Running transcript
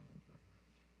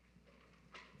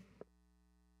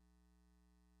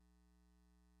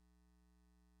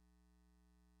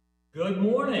Good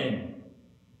morning.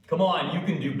 Come on, you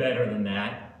can do better than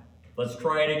that. Let's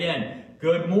try it again.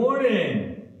 Good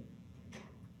morning.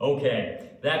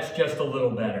 Okay, that's just a little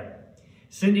better.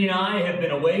 Cindy and I have been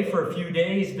away for a few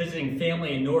days visiting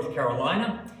family in North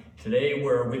Carolina. Today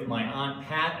we're with my Aunt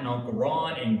Pat and Uncle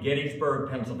Ron in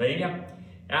Gettysburg, Pennsylvania.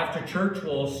 After church,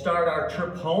 we'll start our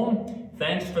trip home.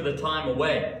 Thanks for the time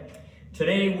away.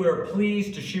 Today we're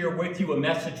pleased to share with you a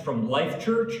message from Life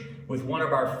Church with one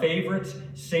of our favorites,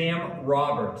 Sam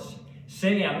Roberts.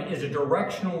 Sam is a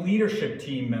directional leadership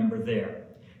team member there.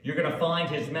 You're going to find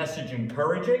his message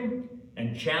encouraging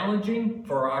and challenging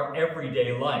for our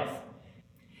everyday life.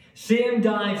 Sam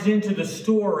dives into the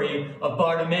story of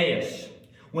Bartimaeus.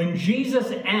 When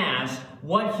Jesus asked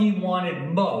what he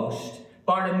wanted most,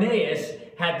 Bartimaeus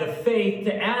had the faith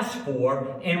to ask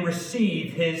for and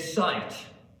receive his sight.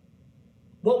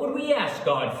 What would we ask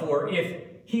God for if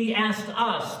he asked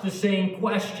us the same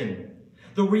question?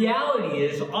 The reality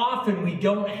is often we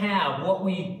don't have what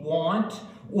we want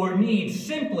or need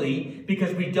simply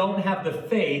because we don't have the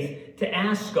faith to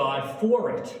ask God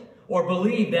for it or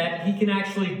believe that he can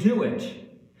actually do it.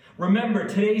 Remember,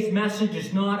 today's message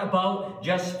is not about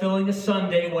just filling a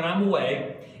Sunday when I'm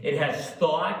away. It has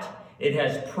thought, it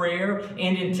has prayer,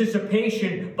 and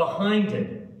anticipation behind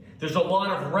it. There's a lot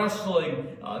of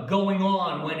wrestling going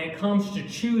on when it comes to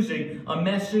choosing a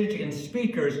message and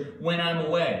speakers when I'm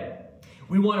away.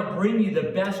 We want to bring you the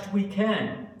best we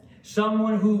can.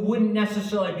 Someone who wouldn't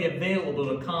necessarily be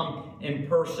available to come in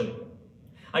person.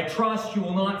 I trust you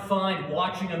will not find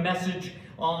watching a message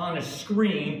on a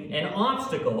screen an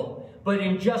obstacle, but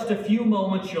in just a few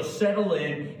moments you'll settle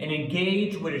in and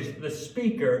engage with the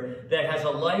speaker that has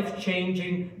a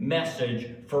life-changing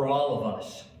message for all of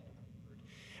us.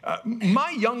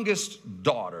 My youngest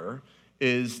daughter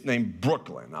is named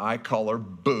Brooklyn. I call her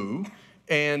Boo.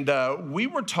 And we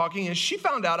were talking, and she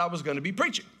found out I was going to be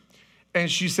preaching. And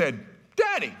she said,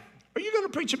 "Daddy, are you going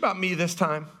to preach about me this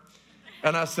time?"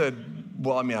 And I said,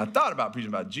 "Well, I thought about preaching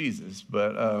about Jesus,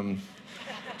 but..."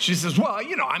 She says, "Well,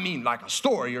 like a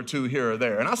story or two here or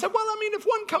there." And I said, "Well, if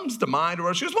one comes to mind,"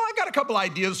 or she goes, "Well, I got a couple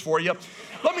ideas for you.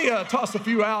 Let me toss a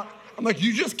few out." I'm like,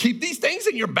 "You just keep these things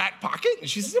in your back pocket?" And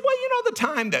she said, "Well, the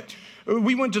time that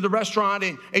we went to the restaurant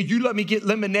and you let me get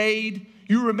lemonade.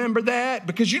 You remember that?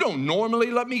 Because you don't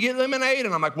normally let me get lemonade."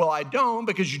 And I'm like, "Well, I don't,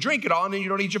 because you drink it all and then you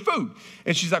don't eat your food."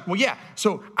 And she's like, "Well, yeah,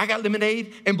 so I got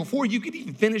lemonade, and before you could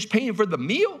even finish paying for the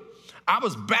meal, I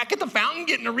was back at the fountain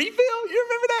getting a refill. You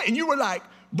remember that? And you were like,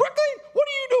 'Brooklyn, what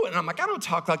are you doing?'" And I'm like, "I don't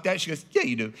talk like that." She goes, "Yeah,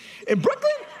 you do. And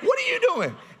Brooklyn, what are you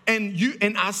doing?"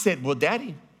 And I said, "Well,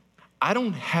 Daddy, I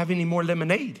don't have any more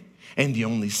lemonade. And the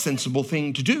only sensible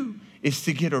thing to do is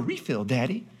to get a refill,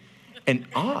 Daddy. And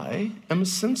I am a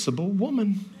sensible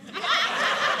woman."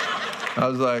 I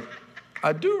was like,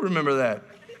 "I do remember that."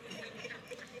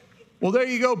 Well, there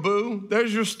you go, Boo.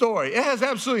 There's your story. It has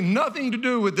absolutely nothing to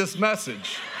do with this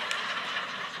message.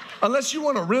 Unless you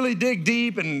want to really dig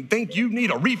deep and think you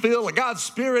need a refill of God's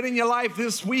Spirit in your life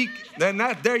this week, then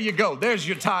there you go. There's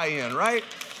your tie-in, right?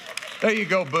 There you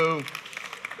go, Boo.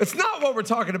 It's not what we're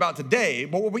talking about today,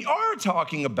 but what we are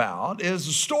talking about is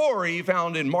a story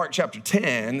found in Mark chapter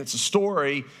 10. It's a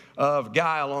story of a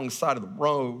guy along the side of the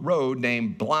road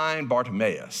named blind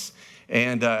Bartimaeus.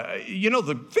 And,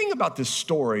 the thing about this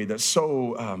story that's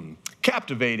so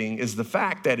captivating is the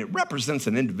fact that it represents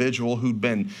an individual who'd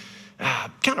been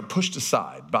kind of pushed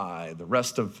aside by the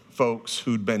rest of folks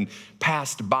who'd been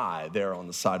passed by there on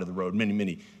the side of the road many,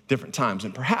 many different times.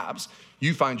 And perhaps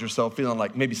you find yourself feeling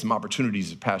like maybe some opportunities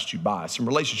have passed you by, some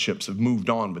relationships have moved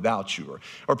on without you,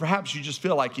 or perhaps you just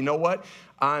feel like, you know what,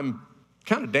 I'm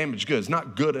kind of damaged goods,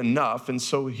 not good enough, and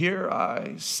so here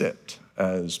I sit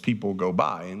as people go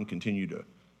by and continue to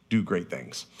do great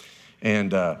things.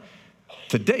 And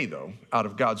today, though, out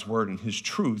of God's word and his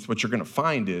truth, what you're going to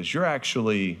find is you're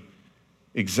actually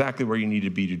exactly where you need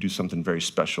to be to do something very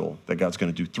special that God's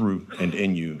going to do through and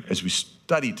in you as we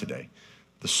study today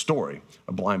the story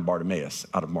of blind Bartimaeus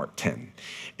out of Mark 10.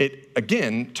 It,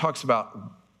 again, talks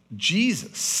about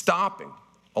Jesus stopping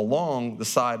along the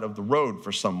side of the road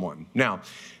for someone. Now,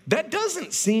 that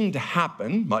doesn't seem to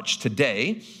happen much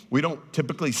today. We don't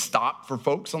typically stop for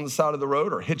folks on the side of the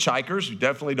road or hitchhikers. We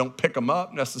definitely don't pick them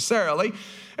up necessarily.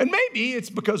 And maybe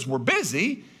it's because we're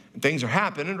busy and things are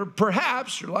happening, or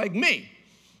perhaps you're like me.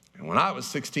 And when I was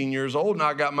 16 years old and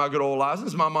I got my good old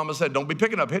license, my mama said, "Don't be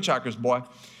picking up hitchhikers, boy.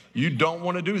 You don't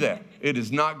want to do that. It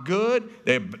is not good.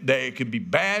 They could be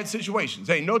bad situations.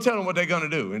 Ain't no telling what they're going to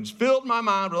do." And it's filled my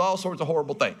mind with all sorts of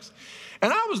horrible things.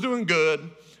 And I was doing good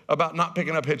about not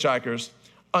picking up hitchhikers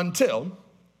until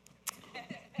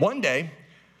one day,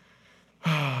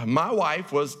 my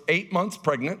wife was 8 months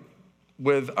pregnant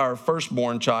with our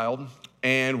firstborn child,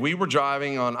 and we were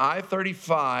driving on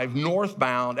I-35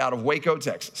 northbound out of Waco,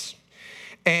 Texas.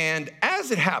 And as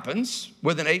it happens,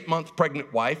 with an 8-month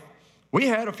pregnant wife, we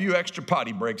had a few extra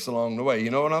potty breaks along the way.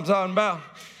 You know what I'm talking about?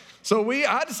 So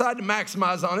I decided to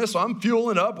maximize on this, so I'm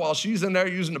fueling up while she's in there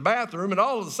using the bathroom, and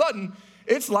all of a sudden,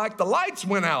 it's like the lights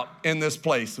went out in this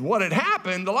place. What had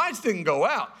happened, the lights didn't go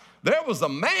out. There was a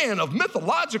man of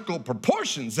mythological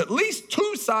proportions, at least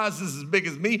 2 sizes as big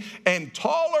as me and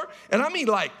taller, and I mean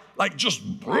like just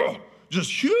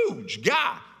huge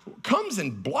guy, comes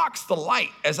and blocks the light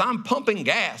as I'm pumping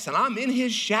gas, and I'm in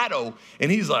his shadow, and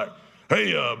he's like,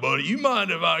 hey, buddy, you mind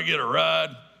if I get a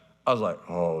ride? I was like,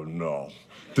 oh, no.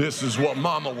 This is what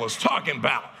Mama was talking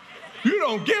about. You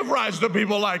don't give rides to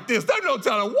people like this. There's no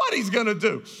telling what he's gonna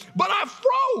do. But I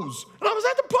froze, and I was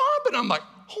at the pump, and I'm like,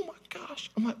 oh my gosh.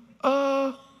 I'm like,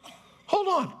 hold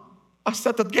on. I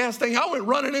set the gas thing, I went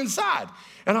running inside.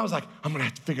 And I was like, I'm gonna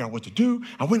have to figure out what to do.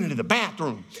 I went into the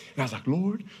bathroom, and I was like,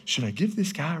 Lord, should I give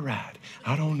this guy a ride?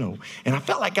 I don't know. And I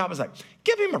felt like I was like,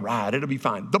 give him a ride, it'll be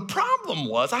fine. The problem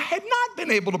was I had not been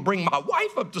able to bring my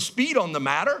wife up to speed on the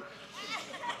matter.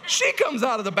 She comes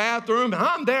out of the bathroom, and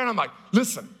I'm there, and I'm like,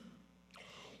 listen,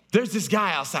 there's this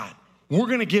guy outside. We're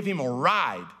gonna give him a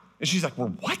ride. And she's like,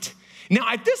 well, what? Now,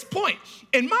 at this point,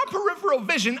 in my peripheral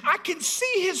vision, I can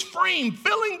see his frame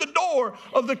filling the door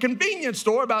of the convenience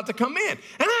store about to come in. And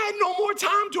I had no more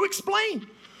time to explain.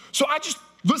 So I just,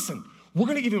 listen, we're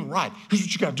gonna give him a ride. Here's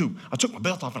what you gotta do. I took my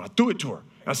belt off and I threw it to her.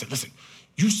 And I said, listen,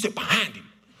 you sit behind him.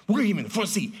 We're gonna give him the front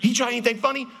seat. He try anything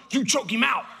funny, you choke him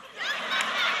out.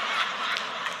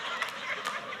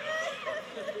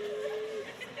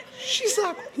 She's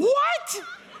like, what?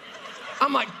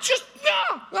 I'm like, just, nah,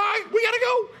 all right, we gotta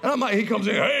go. And I'm like, he comes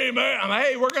in, hey, man. I'm like,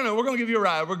 hey, we're gonna give you a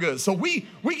ride, we're good. So we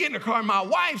get in the car, and my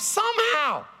wife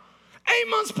somehow, 8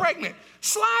 months pregnant,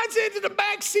 slides into the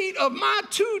back seat of my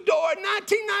 2-door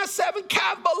 1997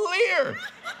 Cavalier.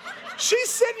 She's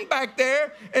sitting back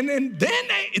there, and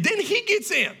then he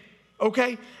gets in,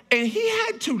 okay? And he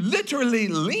had to literally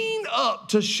lean up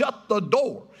to shut the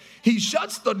door. He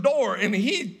shuts the door, and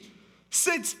he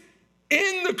sits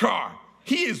in the car.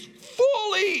 He is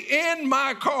fully in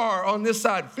my car on this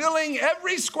side, filling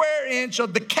every square inch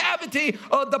of the cavity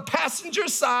of the passenger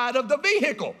side of the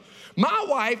vehicle. My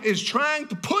wife is trying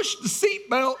to push the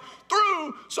seatbelt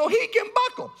through so he can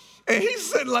buckle. And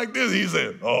he's sitting like this. He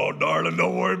said, oh, darling,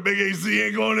 don't worry, Big AC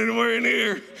ain't going anywhere in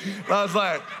here. I was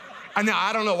like, now,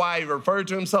 I don't know why he referred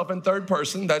to himself in third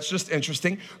person. That's just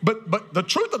interesting. But the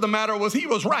truth of the matter was he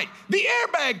was right. The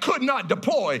airbag could not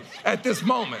deploy at this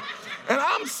moment. And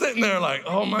I'm sitting there like,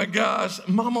 oh my gosh,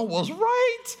 Mama was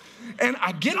right. And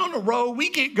I get on the road, we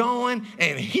get going,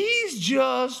 and he's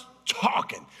just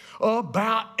talking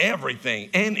about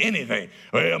everything and anything.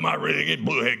 Well, my rig,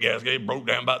 blew head gasket, broke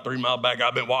down about 3 miles back.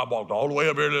 I walked all the way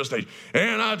up here to the station.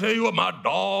 And I tell you what, my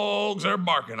dogs are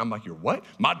barking. I'm like, you're what?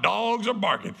 My dogs are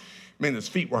barking. Man, his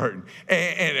feet were hurting.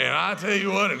 And I tell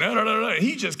you what, and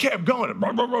he just kept going. And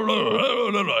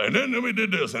then we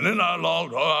did this. And then I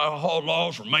hauled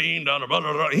logs from Maine down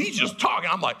to He's just talking.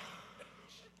 I'm like,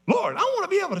 Lord, I want to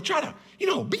be able to try to,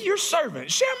 be your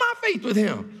servant. Share my faith with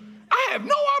him. I have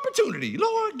no opportunity.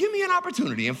 Lord, give me an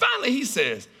opportunity. And finally he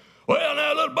says, well,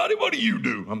 now, little buddy, what do you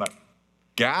do? I'm like,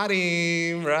 got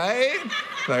him, right?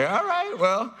 Like, all right,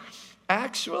 well,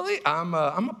 actually, I'm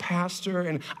a pastor,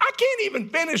 and I can't even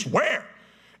finish where.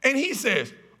 And he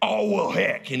says, oh, well,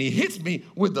 heck. And he hits me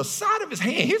with the side of his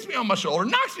hand, hits me on my shoulder,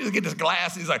 knocks me to get this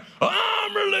glass. He's like,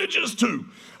 I'm religious too.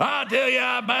 I tell you,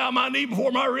 I bow my knee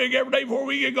before my rig every day before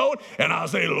we get going, and I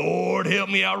say, Lord, help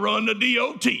me, I run the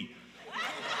DOT.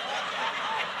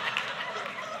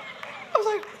 I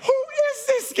was like, who is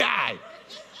this guy?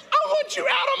 I want you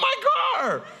out of my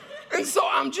car. And so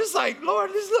I'm just like,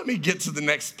 Lord, just let me get to the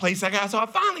next place I got. So I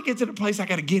finally get to the place I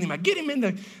got to get him. I get him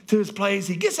to his place.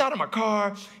 He gets out of my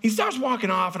car. He starts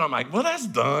walking off, and I'm like, well, that's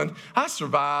done. I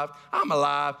survived. I'm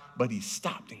alive. But he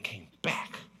stopped and came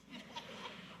back.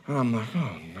 And I'm like,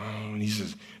 oh, no. And he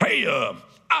says, hey,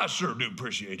 I sure do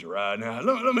appreciate your ride. Now,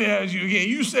 let me ask you again.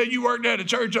 You said you worked at a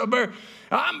church up there.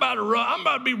 I'm about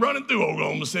to be running through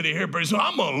Oklahoma City here pretty soon.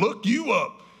 I'm going to look you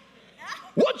up.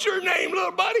 What's your name,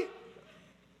 little buddy?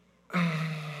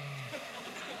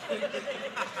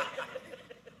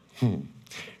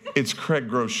 It's Craig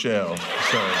Groeschel.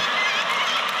 So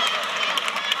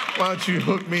why don't you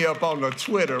hook me up on the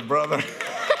Twitter, brother?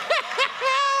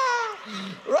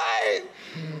 Right?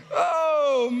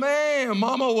 Oh, man,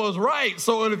 Mama was right.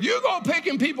 So if you go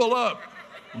picking people up,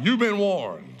 you've been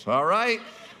warned, all right?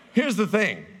 Here's the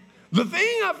thing. The thing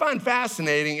I find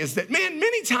fascinating is that, man,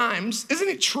 many times, isn't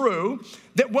it true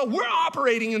that while we're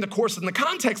operating in the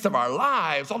context of our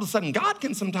lives, all of a sudden God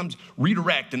can sometimes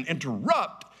redirect and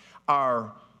interrupt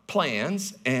our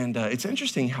plans. And it's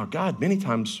interesting how God many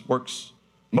times works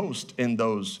most in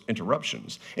those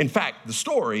interruptions. In fact, the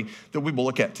story that we will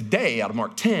look at today out of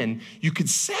Mark 10, you could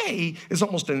say is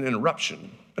almost an interruption.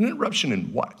 An interruption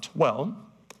in what? Well,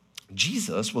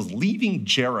 Jesus was leaving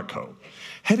Jericho,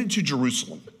 headed to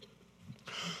Jerusalem.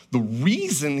 The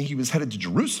reason he was headed to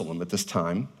Jerusalem at this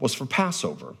time was for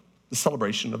Passover, the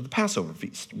celebration of the Passover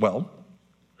feast. Well,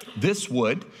 this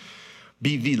would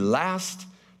be the last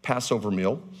Passover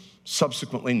meal,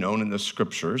 subsequently known in the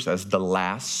scriptures as the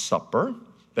Last Supper,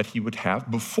 that he would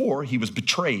have before he was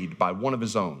betrayed by one of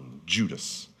his own,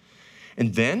 Judas.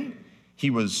 And then he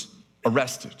was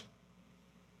arrested,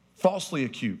 falsely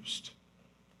accused,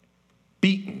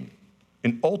 beaten,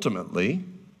 and ultimately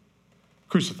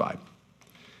crucified.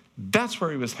 That's where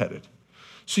he was headed.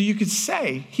 So you could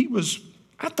say he was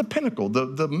at the pinnacle,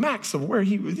 the max of where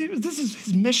he was. This is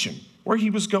his mission, where he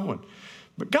was going.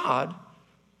 But God,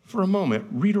 for a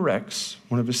moment, redirects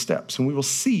one of his steps, and we will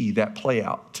see that play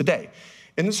out today.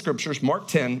 In the scriptures, Mark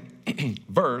 10,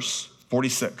 verse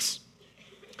 46.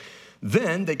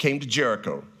 Then they came to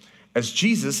Jericho. As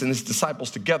Jesus and his disciples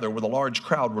together with a large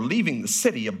crowd were leaving the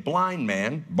city, a blind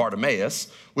man,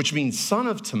 Bartimaeus, which means son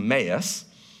of Timaeus,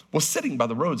 was sitting by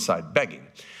the roadside begging.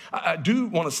 I do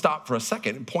want to stop for a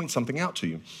second and point something out to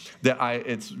you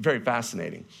it's very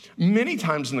fascinating. Many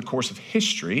times in the course of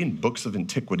history and books of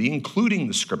antiquity, including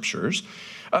the scriptures,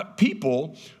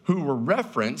 people who were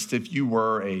referenced, if you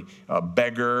were a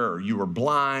beggar or you were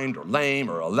blind or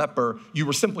lame or a leper, you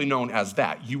were simply known as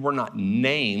that. You were not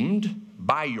named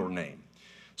by your name.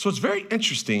 So it's very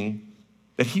interesting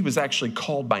that he was actually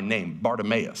called by name,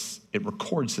 Bartimaeus. It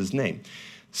records his name.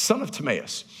 Son of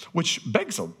Timaeus, which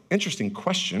begs an interesting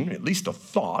question, at least a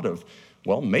thought of,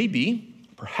 well, maybe,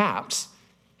 perhaps,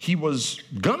 he was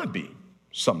gonna be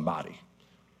somebody.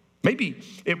 Maybe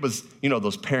it was,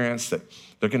 those parents that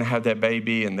they're gonna have that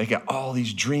baby and they got all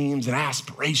these dreams and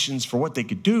aspirations for what they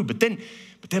could do, but then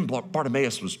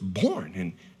Bartimaeus was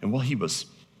born and he was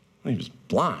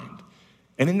blind.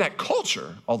 And in that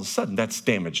culture, all of a sudden, that's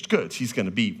damaged goods. He's gonna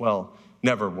be,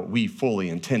 never what we fully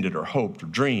intended or hoped or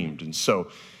dreamed. And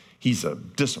so he's a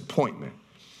disappointment.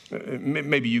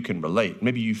 Maybe you can relate.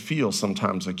 Maybe you feel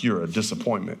sometimes like you're a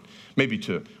disappointment. Maybe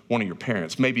to one of your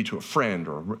parents, maybe to a friend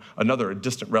or a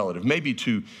distant relative, maybe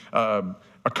to a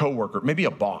coworker, maybe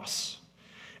a boss.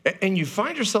 And you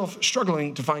find yourself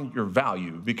struggling to find your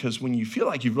value because when you feel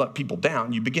like you've let people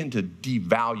down, you begin to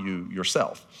devalue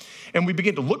yourself. And we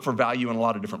begin to look for value in a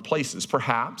lot of different places,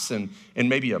 perhaps in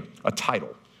maybe a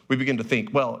title. We begin to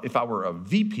think, if I were a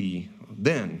VP,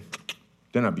 then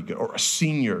I'd be good. Or a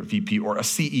senior VP or a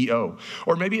CEO.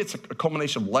 Or maybe it's a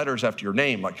culmination of letters after your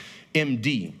name, like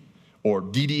MD or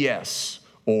DDS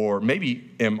or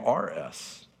maybe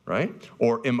MRS, right?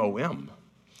 Or MOM.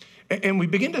 And we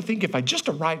begin to think if I just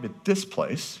arrive at this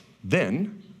place,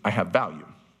 then I have value.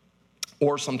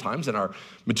 Or sometimes in our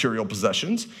material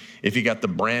possessions, if you got the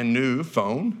brand new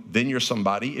phone, then you're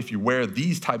somebody. If you wear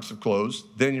these types of clothes,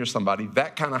 then you're somebody.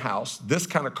 That kind of house, this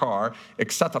kind of car,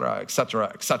 et cetera, et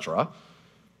cetera, et cetera.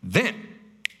 Then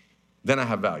I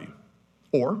have value.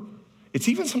 Or it's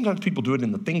even sometimes people do it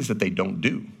in the things that they don't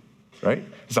do, right?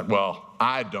 It's like,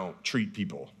 I don't treat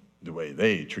people the way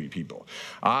they treat people.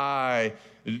 I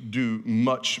do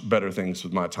much better things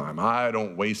with my time. I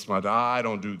don't waste my time. I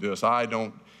don't do this. I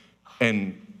don't.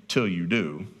 Until you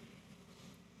do,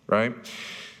 right?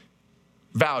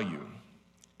 Value.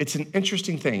 It's an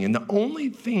interesting thing. And the only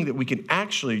thing that we can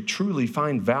actually truly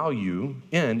find value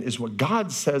in is what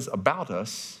God says about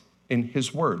us in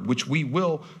his word, which we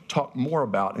will talk more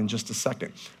about in just a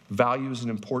second. Value is an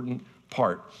important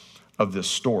part of this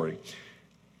story.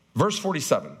 Verse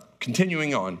 47,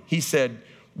 continuing on, he said,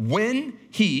 when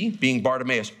he, being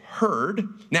Bartimaeus, heard.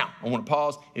 Now, I want to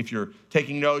pause. If you're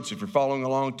taking notes, if you're following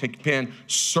along, take your pen,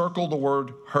 circle the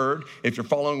word heard. If you're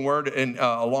following word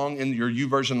along in your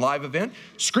YouVersion live event,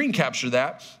 screen capture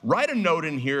that. Write a note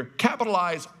in here,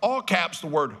 capitalize, all caps, the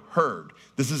word heard.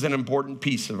 This is an important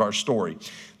piece of our story.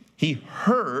 He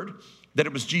heard that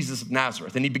it was Jesus of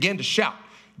Nazareth, and he began to shout,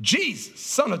 Jesus,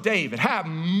 son of David, have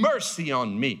mercy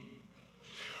on me.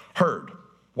 Heard.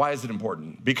 Why is it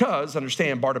important? Because,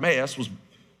 understand, Bartimaeus was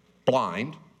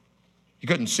blind. He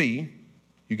couldn't see.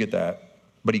 You get that.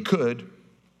 But he could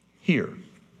hear.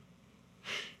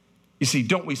 You see,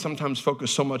 don't we sometimes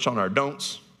focus so much on our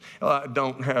don'ts? I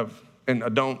don't have, and I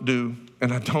don't do,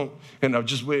 and I don't, and I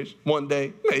just wish one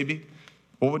day, maybe.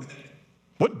 Well,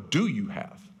 what do you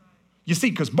have? You see,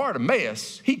 because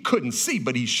Bartimaeus, he couldn't see,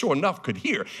 but he sure enough could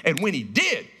hear. And when he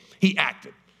did, he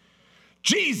acted.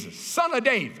 Jesus, Son of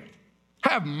David,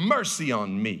 have mercy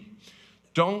on me.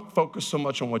 Don't focus so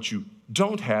much on what you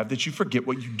don't have that you forget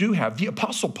what you do have. The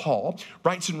Apostle Paul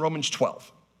writes in Romans 12,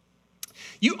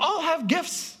 you all have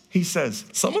gifts, he says.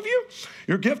 Some of you,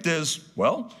 your gift is,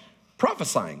 well,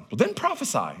 prophesying. Well, then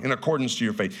prophesy in accordance to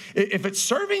your faith. If it's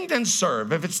serving, then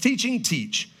serve. If it's teaching,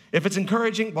 teach. If it's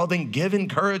encouraging, well, then give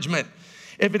encouragement.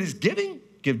 If it is giving,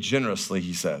 give generously,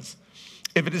 he says.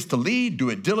 If it is to lead, do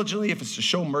it diligently. If it's to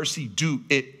show mercy, do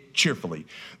it cheerfully.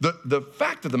 The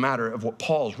fact of the matter of what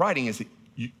Paul's writing is that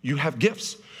you have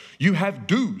gifts. You have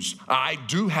dues. I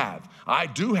do have.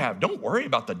 Don't worry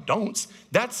about the don'ts.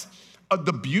 That's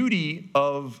the beauty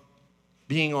of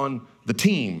being on the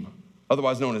team,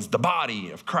 otherwise known as the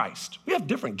body of Christ. We have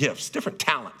different gifts, different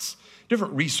talents,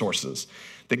 different resources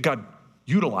that God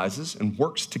utilizes and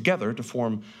works together to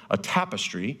form a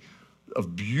tapestry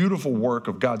of beautiful work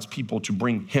of God's people to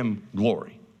bring him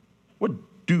glory. What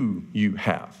do you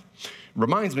have? It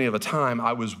reminds me of a time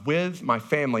I was with my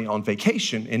family on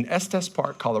vacation in Estes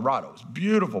Park, Colorado. It's a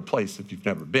beautiful place if you've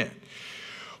never been.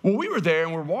 Well, we were there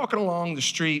and we're walking along the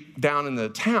street down in the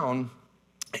town,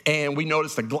 and we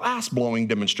noticed a glass blowing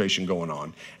demonstration going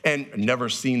on, and never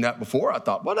seen that before. I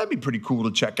thought, well, that'd be pretty cool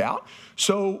to check out.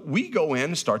 So we go in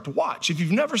and start to watch. If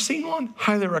you've never seen one,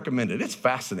 highly recommend it. It's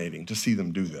fascinating to see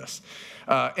them do this.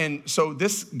 And so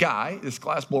this guy, this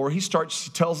glass blower, he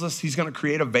tells us he's going to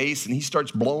create a vase, and he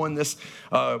starts blowing this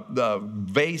the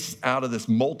vase out of this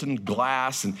molten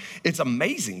glass. And it's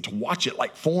amazing to watch it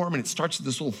like form, and it starts with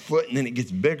this little foot, and then it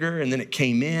gets bigger, and then it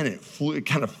came in, and it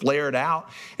kind of flared out.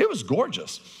 It was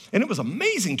gorgeous, and it was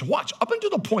amazing to watch up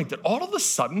until the point that all of a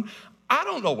sudden, I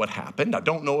don't know what happened. I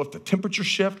don't know if the temperature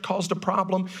shift caused a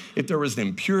problem, if there was an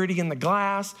impurity in the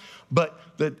glass, but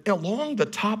along the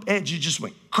top edge, it just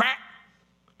went crack.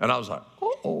 And I was like,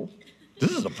 oh, this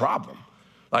is a problem.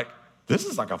 Like, this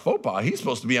is like a faux pas. He's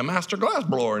supposed to be a master glass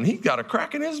blower, and he's got a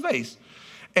crack in his vase.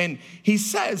 And he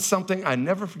says something I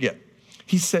never forget.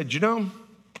 He said,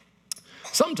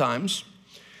 sometimes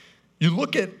you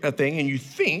look at a thing and you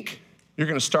think you're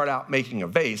going to start out making a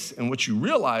vase, and what you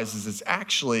realize is it's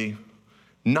actually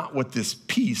not what this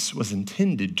piece was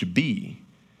intended to be.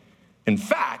 In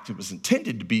fact, it was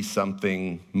intended to be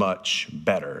something much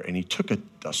better. And he took a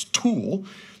tool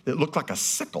that looked like a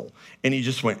sickle, and he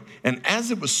just went, and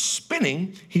as it was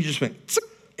spinning, he just went,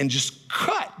 and just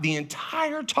cut the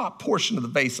entire top portion of the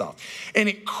vase off. And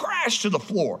it crashed to the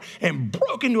floor and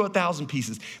broke into 1,000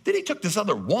 pieces. Then he took this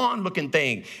other wand-looking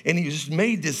thing, and he just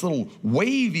made this little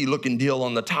wavy-looking deal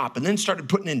on the top, and then started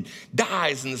putting in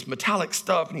dyes and this metallic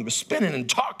stuff, and he was spinning and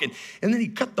talking, and then he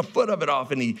cut the foot of it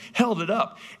off, and he held it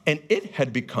up, and it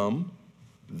had become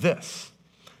this.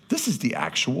 This is the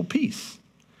actual piece.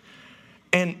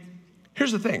 And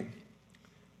here's the thing.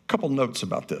 A couple notes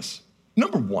about this.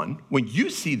 Number one, when you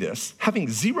see this, having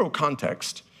zero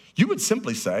context, you would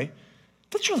simply say,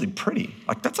 that's really pretty.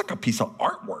 Like, that's like a piece of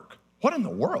artwork. What in the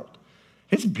world?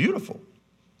 It's beautiful.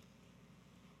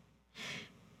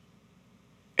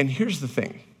 And here's the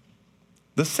thing.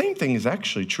 The same thing is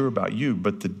actually true about you,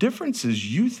 but the difference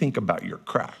is you think about your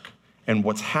crack and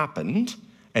what's happened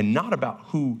and not about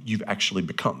who you've actually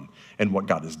become and what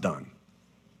God has done.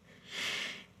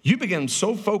 You begin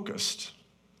so focused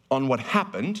on what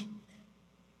happened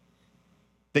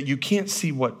that you can't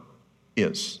see what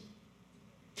is.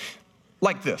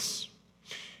 Like this.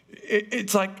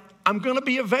 It's like, I'm gonna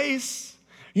be a vase.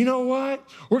 You know what?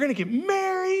 We're gonna get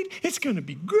married. It's gonna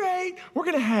be great. We're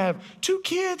gonna have 2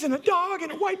 kids and a dog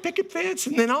and a white picket fence.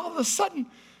 And then all of a sudden,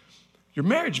 your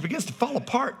marriage begins to fall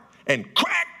apart and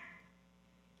crack.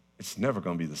 It's never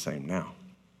gonna be the same now.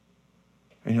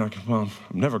 And you're like, well,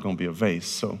 I'm never gonna be a vase,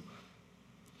 so.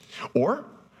 Or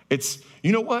it's,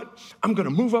 you know what? I'm going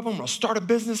to move up. I'm going to start a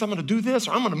business. I'm going to do this,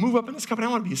 or I'm going to move up in this company.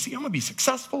 I'm going to be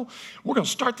successful. We're going to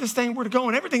start this thing. We're going to go,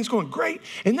 and everything's going great.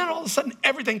 And then all of a sudden,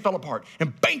 everything fell apart,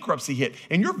 and bankruptcy hit,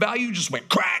 and your value just went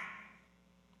crack.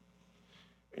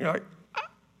 And you're like,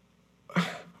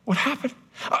 what happened?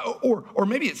 Or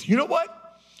maybe it's, you know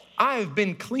what? I have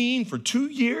been clean for 2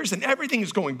 years, and everything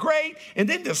is going great. And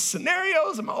then the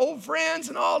scenarios and my old friends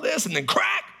and all this, and then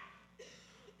crack.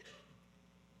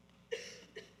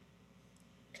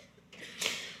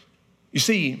 You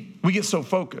see, we get so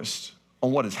focused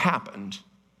on what has happened,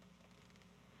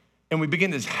 and we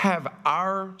begin to have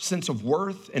our sense of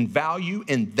worth and value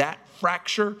in that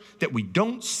fracture that we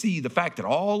don't see the fact that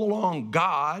all along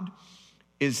God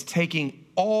is taking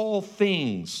all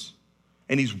things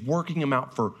and he's working them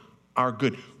out for our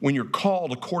good. When you're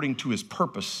called according to his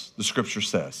purpose, the scripture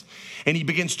says. And he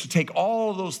begins to take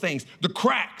all of those things, the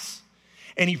cracks,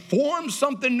 and he forms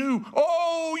something new.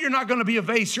 Oh, you're not going to be a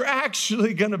vase. You're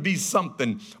actually going to be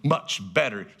something much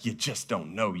better. You just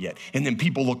don't know yet. And then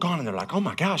people look on and they're like, oh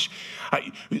my gosh,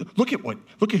 look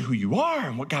at who you are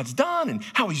and what God's done and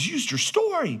how he's used your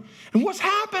story and what's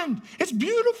happened. It's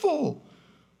beautiful.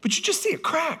 But you just see a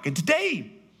crack. And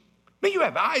today, may you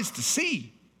have eyes to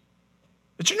see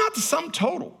that you're not the sum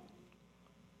total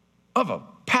of a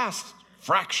past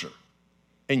fracture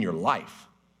in your life.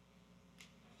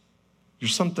 You're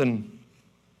something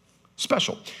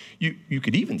special. You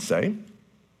could even say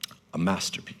a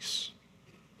masterpiece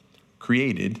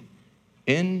created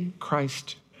in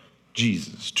Christ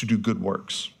Jesus to do good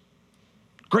works,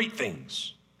 great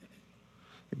things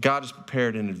that God has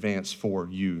prepared in advance for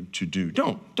you to do.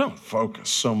 Don't focus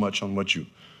so much on what you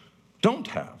don't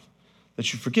have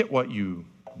that you forget what you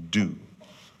do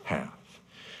have.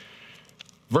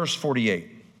 Verse 48,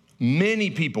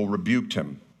 many people rebuked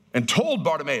him and told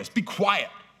Bartimaeus, be quiet.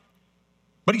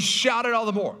 But he shouted all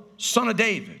the more, Son of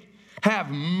David, have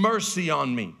mercy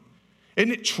on me.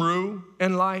 Isn't it true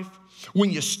in life?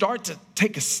 When you start to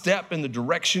take a step in the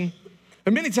direction,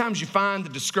 and many times you find the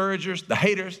discouragers, the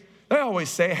haters, they always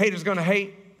say, haters gonna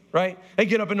hate, right? They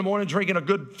get up in the morning drinking a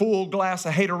good full glass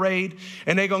of haterade,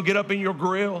 and they're gonna get up in your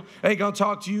grill, they're gonna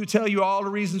talk to you, tell you all the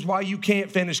reasons why you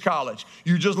can't finish college.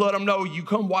 You just let them know, you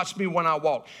come watch me when I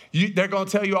walk. They're gonna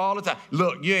tell you all the time,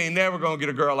 look, you ain't never gonna get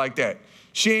a girl like that.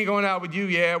 She ain't going out with you,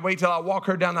 yeah, wait till I walk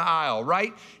her down the aisle,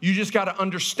 right? You just gotta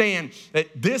understand that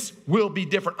this will be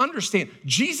different. Understand,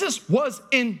 Jesus was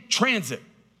in transit.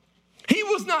 He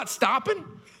was not stopping.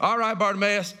 All right,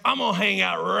 Bartimaeus, I'm gonna hang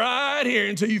out right here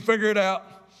until you figure it out.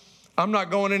 I'm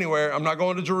not going anywhere. I'm not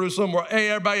going to Jerusalem. Hey,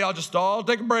 everybody, I'll just all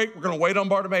take a break. We're going to wait on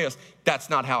Bartimaeus. That's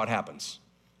not how it happens.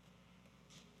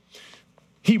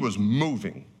 He was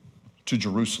moving to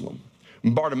Jerusalem.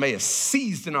 Bartimaeus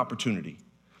seized an opportunity.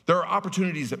 There are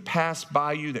opportunities that pass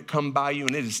by you, that come by you,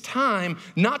 and it is time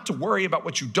not to worry about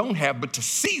what you don't have, but to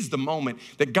seize the moment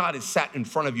that God has sat in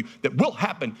front of you that will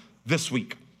happen this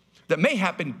week, that may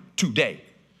happen today.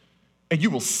 And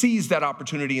you will seize that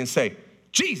opportunity and say,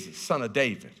 Jesus, Son of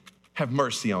David, have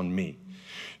mercy on me.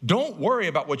 Don't worry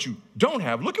about what you don't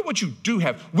have. Look at what you do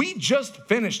have. We just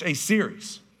finished a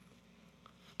series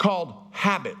called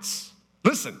Habits.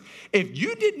 Listen, if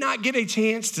you did not get a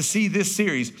chance to see this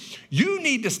series, you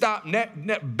need to stop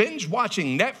binge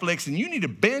watching Netflix and you need to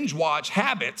binge watch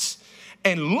Habits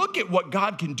and look at what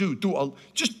God can do through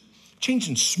just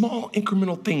changing small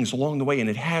incremental things along the way, and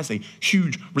it has a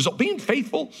huge result. Being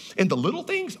faithful in the little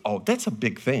things, oh, that's a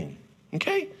big thing,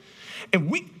 okay? And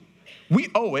we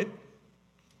owe it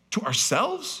to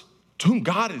ourselves, to whom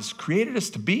God has created us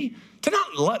to be, to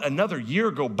not let another year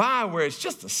go by where it's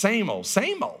just the same old.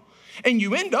 And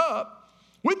you end up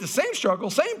with the same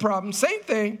struggle, same problem, same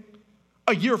thing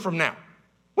a year from now.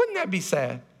 Wouldn't that be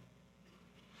sad?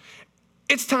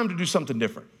 It's time to do something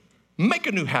different. Make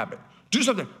a new habit. Do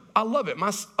something. I love it. My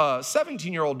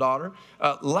 17-year-old daughter,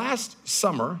 last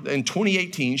summer in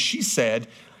 2018, she said,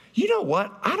 you know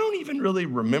what? I don't even really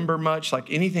remember much, like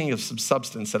anything of some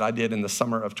substance that I did in the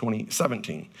summer of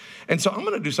 2017. And so I'm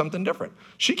going to do something different.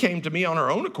 She came to me on her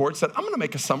own accord, said, I'm going to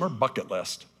make a summer bucket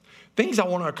list. Things I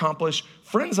want to accomplish,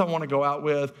 friends I want to go out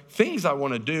with, things I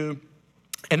want to do.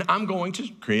 And I'm going to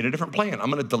create a different plan.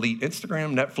 I'm going to delete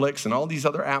Instagram, Netflix, and all these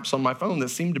other apps on my phone that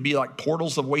seem to be like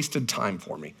portals of wasted time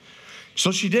for me.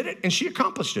 So she did it, and she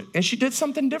accomplished it, and she did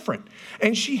something different.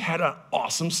 And she had an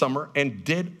awesome summer and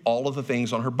did all of the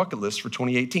things on her bucket list for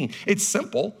 2018. It's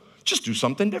simple. Just do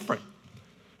something different,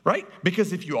 right?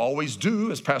 Because if you always do,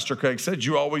 as Pastor Craig said,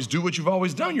 you always do what you've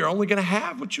always done, you're only going to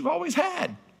have what you've always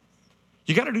had.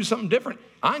 You got to do something different.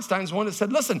 Einstein's the one that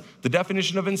said, listen, the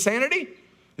definition of insanity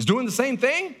is doing the same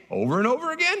thing over and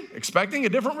over again, expecting a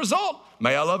different result.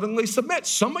 May I lovingly submit,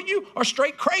 some of you are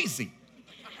straight crazy.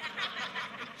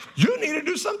 You need to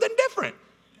do something different.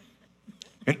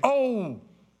 And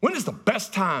when is the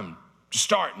best time to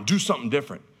start and do something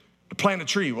different? To plant a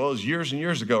tree, well, it was years and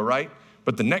years ago, right?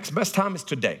 But the next best time is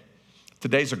today.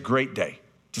 Today's a great day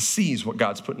to seize what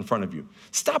God's put in front of you.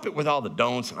 Stop it with all the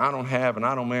don'ts and I don't have and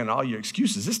I don't man and all your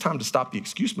excuses. It's time to stop the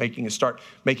excuse making and start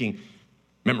making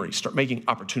memories, start making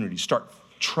opportunities, start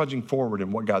trudging forward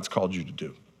in what God's called you to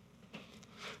do.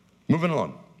 Moving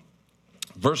on.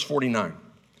 Verse 49.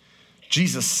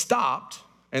 Jesus stopped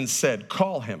and said,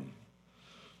 call him.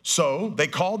 So they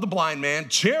called the blind man,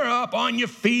 cheer up, on your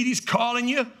feet, he's calling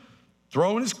you.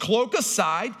 Throwing his cloak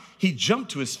aside, he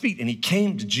jumped to his feet and he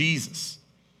came to Jesus.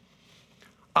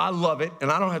 I love it,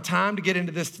 and I don't have time to get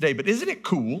into this today, but isn't it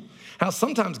cool how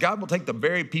sometimes God will take the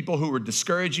very people who were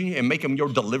discouraging you and make them your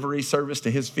delivery service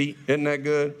to his feet? Isn't that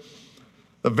good?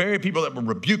 The very people that were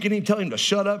rebuking him, telling him to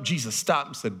shut up, Jesus stopped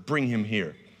and said, bring him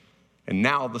here. And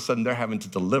now all of a sudden they're having to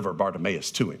deliver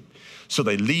Bartimaeus to him. So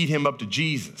they lead him up to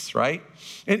Jesus, right?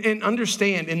 And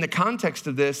understand, in the context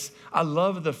of this, I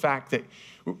love the fact that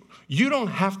you don't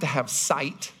have to have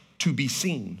sight to be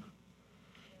seen.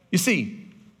 You see,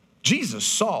 Jesus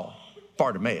saw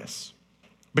Bartimaeus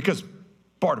because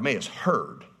Bartimaeus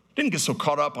heard. Didn't get so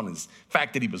caught up on his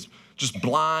fact that he was just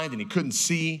blind and he couldn't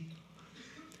see.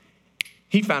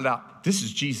 He found out, this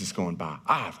is Jesus going by.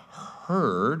 I've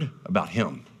heard about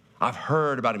him. I've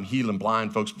heard about him healing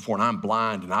blind folks before, and I'm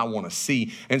blind and I want to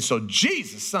see. And so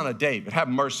Jesus, son of David, have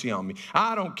mercy on me.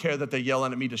 I don't care that they're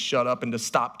yelling at me to shut up and to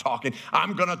stop talking.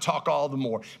 I'm going to talk all the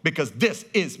more because this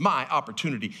is my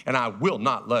opportunity and I will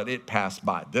not let it pass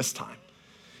by this time.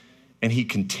 And he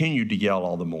continued to yell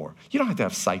all the more. You don't have to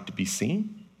have sight to be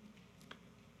seen.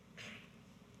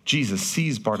 Jesus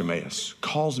sees Bartimaeus,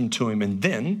 calls him to him, and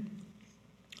then,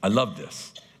 I love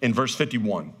this, in verse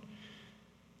 51,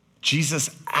 Jesus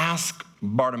asked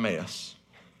Bartimaeus,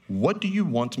 what do you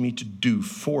want me to do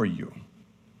for you?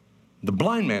 The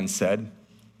blind man said,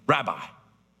 Rabbi,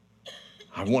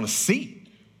 I want to see.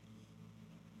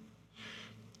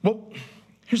 Well,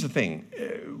 here's the thing.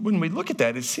 When we look at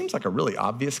that, it seems like a really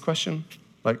obvious question.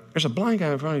 Like, there's a blind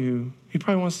guy in front of you. He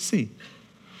probably wants to see.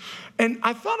 And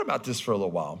I thought about this for a little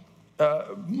while.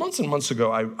 Months and months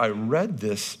ago, I read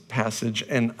this passage,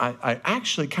 and I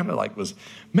actually kind of like was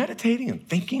meditating and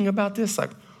thinking about this. Like,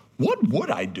 what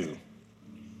would I do?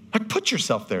 Like, put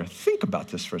yourself there. Think about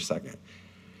this for a second.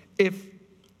 If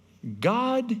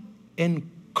God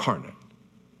incarnate,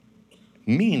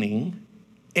 meaning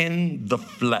in the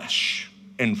flesh,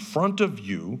 in front of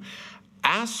you,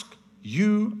 ask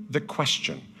you the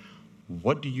question,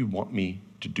 what do you want me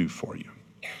to do for you?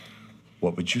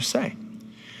 What would you say?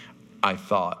 I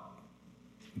thought,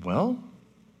 well,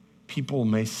 people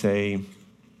may say,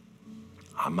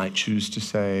 I might choose to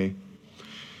say,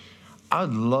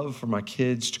 I'd love for my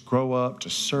kids to grow up, to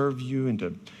serve you, and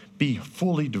to be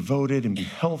fully devoted and be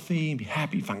healthy and be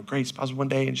happy, find great spouse one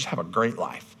day, and just have a great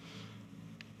life.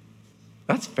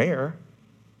 That's fair.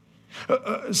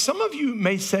 Some of you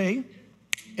may say,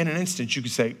 in an instance, you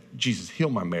could say, Jesus,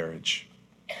 heal my marriage.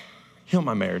 Heal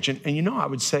my marriage. And you know, I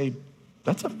would say,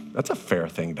 that's a fair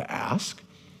thing to ask.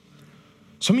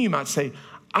 Some of you might say,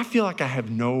 I feel like I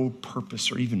have no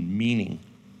purpose or even meaning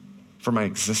for my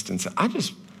existence. I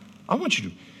want you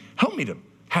to help me to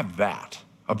have that,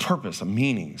 a purpose, a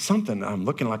meaning, something that I'm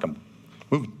looking like I'm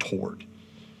moving toward.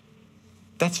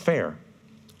 That's fair.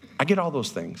 I get all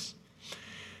those things.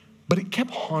 But it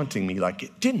kept haunting me, like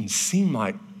it didn't seem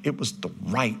like it was the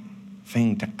right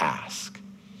thing to ask.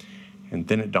 And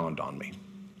then it dawned on me.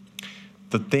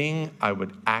 The thing I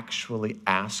would actually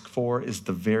ask for is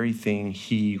the very thing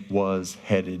he was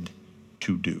headed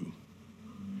to do.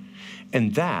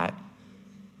 And that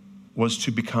was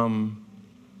to become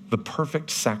the perfect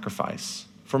sacrifice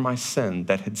for my sin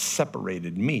that had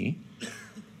separated me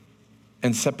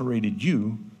and separated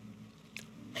you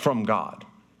from God,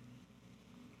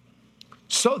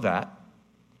 so that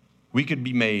we could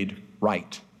be made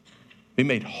right, be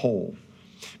made whole,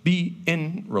 be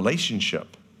in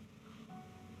relationship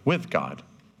with God.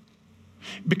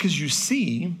 Because you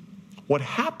see what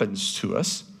happens to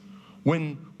us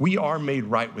when we are made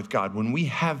right with God, when we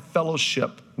have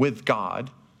fellowship with God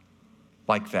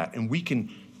like that, and we can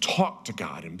talk to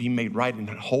God and be made right and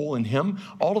whole in him,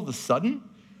 all of a sudden,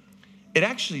 it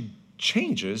actually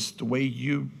changes the way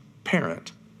you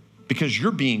parent, because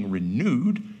you're being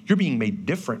renewed, you're being made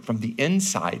different from the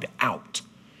inside out.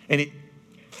 And it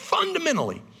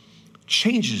fundamentally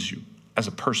changes you as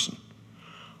a person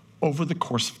over the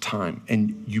course of time,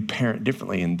 and you parent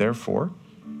differently, and therefore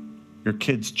your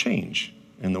kids change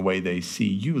in the way they see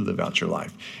you live out your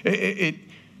life.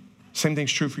 Same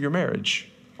thing's true for your marriage.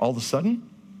 All of a sudden,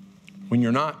 when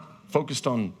you're not focused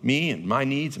on me and my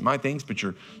needs and my things, but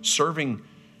you're serving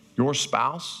your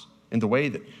spouse in the way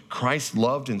that Christ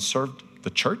loved and served the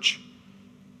church,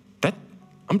 that,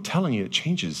 I'm telling you, it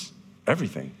changes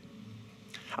everything.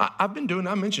 I've been doing,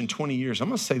 I mentioned 20 years. I'm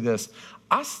going to say this.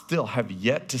 I still have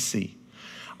yet to see.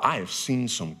 I have seen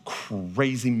some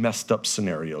crazy messed up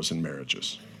scenarios in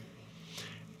marriages.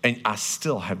 And I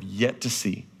still have yet to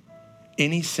see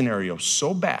any scenario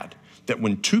so bad that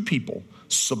when two people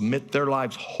submit their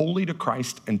lives wholly to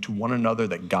Christ and to one another,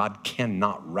 that God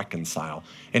cannot reconcile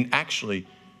and actually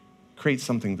create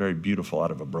something very beautiful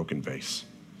out of a broken vase.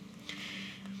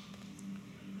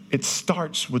 It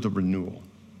starts with a renewal.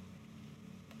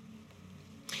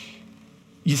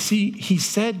 You see,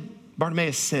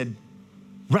 Bartimaeus said,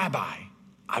 Rabbi,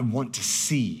 I want to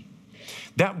see.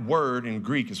 That word in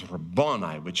Greek is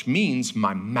Rabboni, which means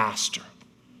my master,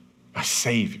 my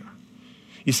savior.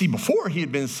 You see, before he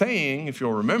had been saying, if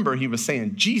you'll remember, he was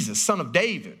saying, Jesus, son of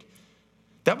David.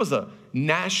 That was a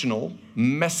national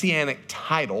messianic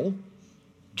title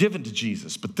given to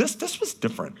Jesus. But this was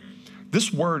different.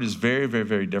 This word is very, very,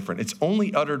 very different. It's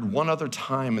only uttered one other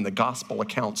time in the gospel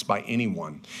accounts by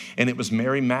anyone. And it was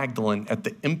Mary Magdalene at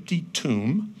the empty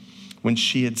tomb when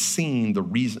she had seen the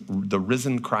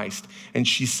risen Christ. And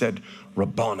she said,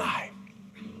 Rabboni,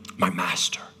 my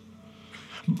master.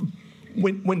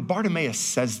 When Bartimaeus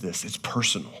says this, it's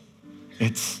personal.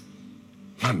 It's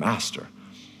my master,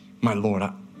 my Lord,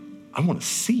 I want to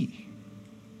see.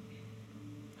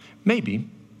 Maybe,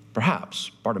 perhaps,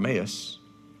 Bartimaeus,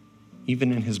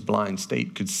 even in his blind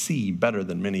state, could see better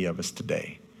than many of us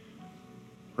today.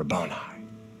 Rabboni,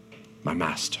 my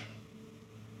master.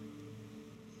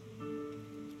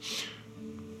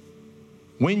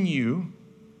 When you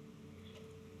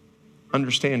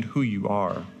understand who you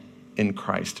are in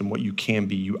Christ and what you can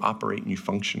be, you operate and you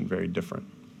function very different.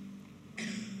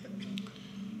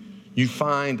 You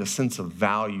find a sense of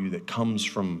value that comes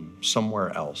from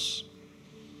somewhere else.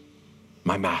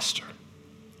 My master.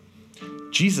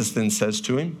 Jesus then says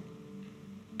to him,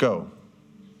 go,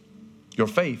 your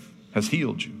faith has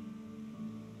healed you.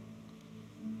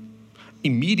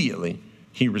 Immediately,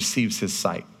 he receives his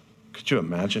sight. Could you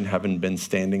imagine having been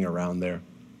standing around there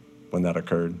when that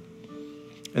occurred?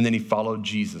 And then he followed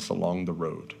Jesus along the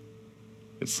road,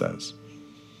 it says.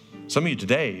 Some of you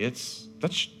today, that's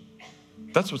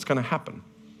what's going to happen.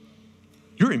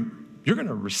 You're going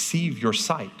to receive your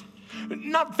sight,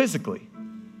 not physically,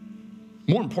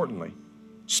 more importantly,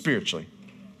 spiritually.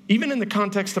 Even in the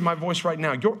context of my voice right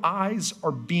now, your eyes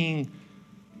are being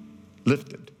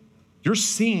lifted. You're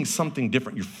seeing something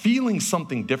different. You're feeling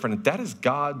something different. And that is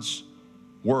God's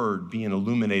word being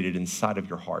illuminated inside of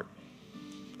your heart.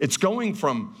 It's going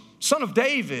from son of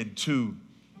David to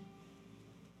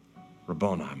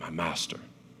Rabboni, my master.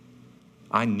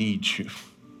 I need you.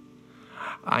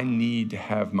 I need to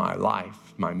have my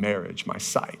life, my marriage, my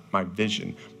sight, my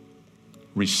vision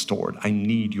restored. I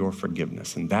need your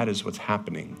forgiveness. And that is what's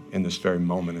happening in this very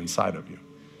moment inside of you.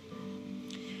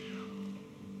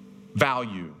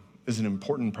 Value is an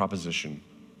important proposition.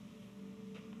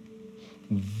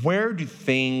 Where do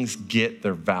things get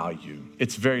their value?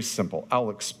 It's very simple. I'll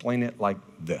explain it like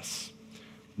this.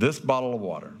 This bottle of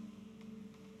water,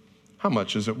 how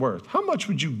much is it worth? How much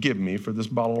would you give me for this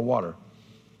bottle of water?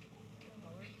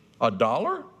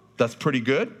 $1? That's pretty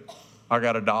good. I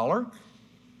got $1.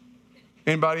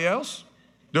 Anybody else?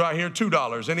 Do I hear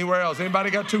 $2? Anywhere else? Anybody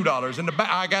got $2 in the back?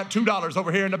 I got $2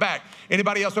 over here in the back.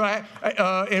 Anybody else?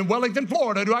 In Wellington,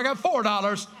 Florida, do I got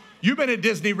 $4? You've been at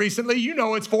Disney recently. You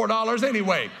know it's $4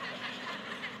 anyway.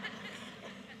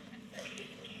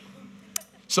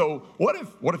 So what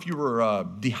if you were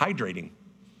dehydrating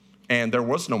and there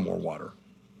was no more water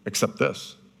except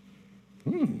this?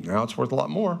 Now it's worth a lot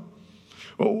more.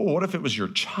 Well, what if it was your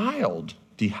child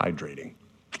dehydrating?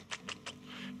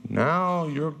 Now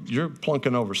you're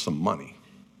plunking over some money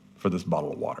for this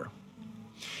bottle of water.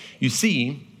 You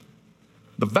see,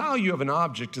 the value of an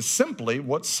object is simply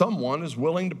what someone is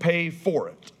willing to pay for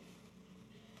it.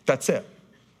 That's it.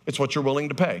 It's what you're willing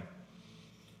to pay.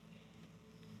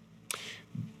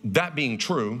 That being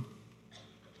true,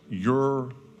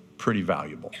 you're pretty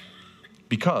valuable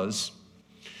because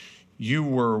you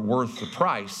were worth the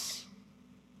price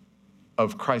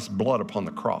of Christ's blood upon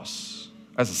the cross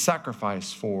as a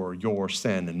sacrifice for your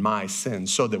sin and my sin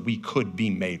so that we could be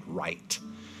made right.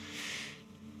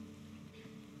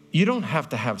 You don't have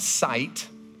to have sight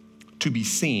to be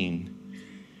seen.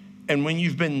 And when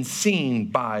you've been seen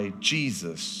by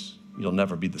Jesus, you'll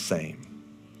never be the same.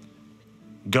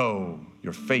 Go,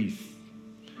 your faith,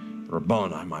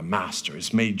 Rabboni, my master,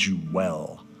 has made you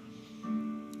well.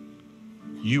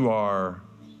 You are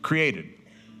created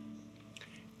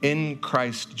in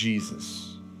Christ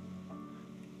Jesus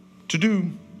to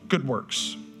do good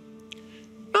works.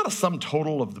 Not a sum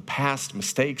total of the past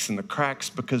mistakes and the cracks,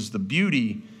 because the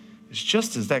beauty is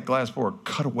just as that glass board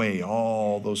cut away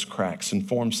all those cracks and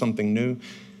formed something new,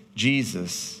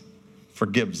 Jesus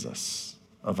forgives us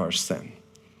of our sin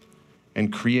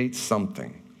and creates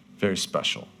something very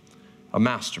special, a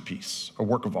masterpiece, a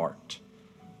work of art.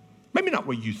 Maybe not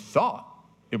what you thought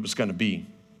it was going to be,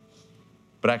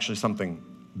 but actually something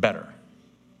better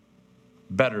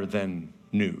than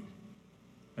new,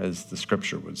 as the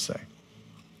scripture would say.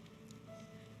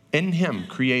 In him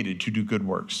created to do good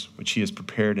works, which he has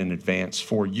prepared in advance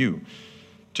for you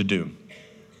to do.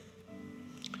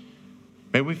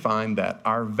 May we find that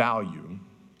our value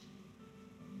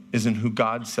is in who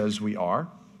God says we are,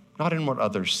 not in what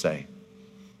others say.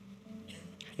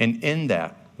 And in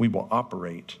that, we will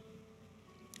operate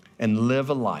and live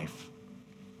a life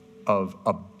of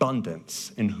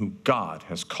abundance in who God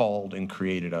has called and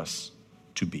created us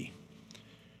to be.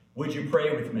 Would you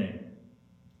pray with me?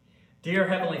 Dear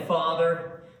Heavenly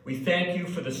Father, we thank you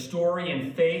for the story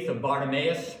and faith of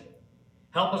Bartimaeus.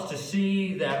 Help us to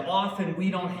see that often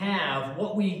we don't have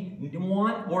what we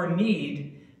want or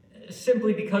need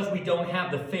simply because we don't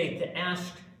have the faith to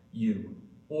ask you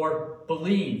or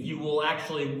believe you will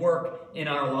actually work in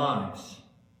our lives.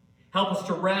 Help us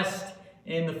to rest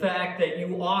in the fact that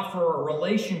you offer a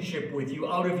relationship with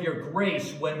you out of your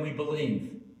grace when we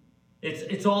believe.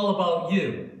 It's all about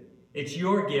you. It's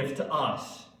your gift to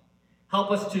us. Help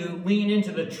us to lean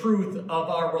into the truth of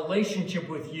our relationship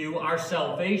with you, our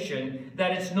salvation,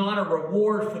 that it's not a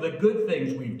reward for the good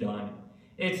things we've done.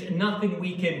 It's nothing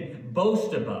we can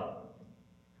boast about.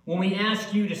 When we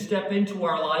ask you to step into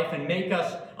our life and make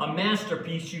us a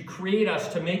masterpiece, you create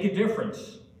us to make a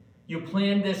difference. You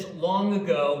planned this long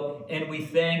ago, and we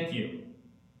thank you.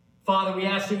 Father, we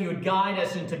ask that you would guide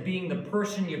us into being the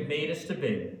person you've made us to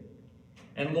be.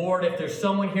 And Lord, if there's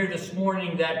someone here this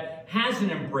morning that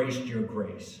hasn't embraced your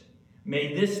grace,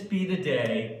 may this be the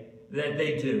day that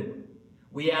they do.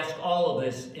 We ask all of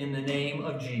this in the name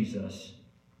of Jesus.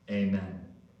 Amen.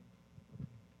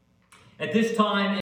 At this time,